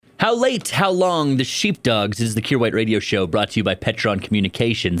How late, how long, the Sheepdogs is the Kier White Radio Show brought to you by Petron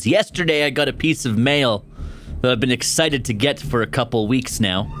Communications. Yesterday I got a piece of mail that I've been excited to get for a couple weeks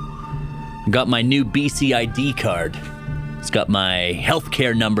now. I got my new BC ID card. It's got my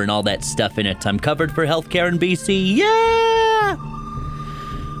healthcare number and all that stuff in it. I'm covered for healthcare in BC. Yeah!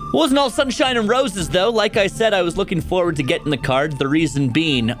 Wasn't all sunshine and roses, though. Like I said, I was looking forward to getting the card. The reason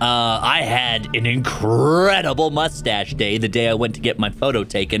being, I had an incredible mustache day the day I went to get my photo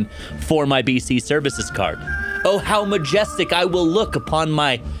taken for my BC Services card. Oh, how majestic I will look upon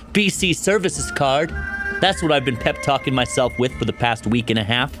my BC Services card. That's what I've been pep-talking myself with for the past week and a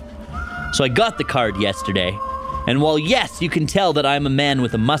half. So I got the card yesterday. And while, yes, you can tell that I'm a man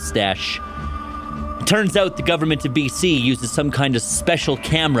with a mustache, it turns out the government of BC uses some kind of special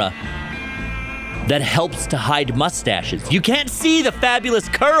camera that helps to hide mustaches. You can't see the fabulous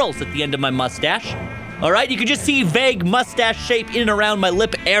curls at the end of my mustache. All right? You can just see vague mustache shape in and around my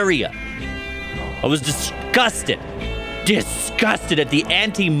lip area. I was disgusted at the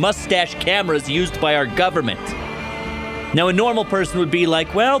anti-mustache cameras used by our government. Now, a normal person would be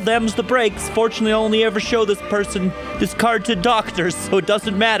like, well, them's the breaks. Fortunately, I only ever show this card to doctors, so it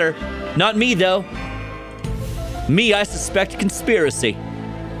doesn't matter. Not me, though. Me, I suspect conspiracy.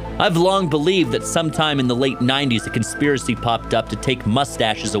 I've long believed that sometime in the late 90s, a conspiracy popped up to take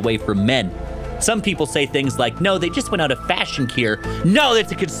mustaches away from men. Some people say things like, no, they just went out of fashion here. No,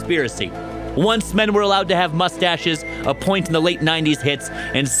 it's a conspiracy. Once men were allowed to have mustaches, a point in the late 90s hits,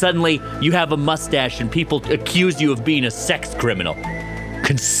 and suddenly you have a mustache and people accuse you of being a sex criminal.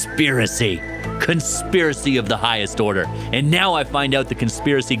 Conspiracy. Conspiracy of the highest order. And now I find out the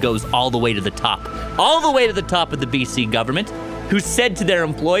conspiracy goes all the way to the top. All the way to the top of the BC government, who said to their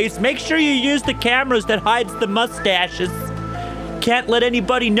employees, make sure you use the cameras that hides the mustaches. Can't let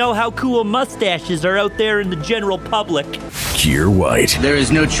anybody know how cool mustaches are out there in the general public. Kier White. There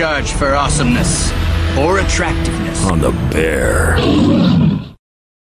is no charge for awesomeness or attractiveness on the Bear.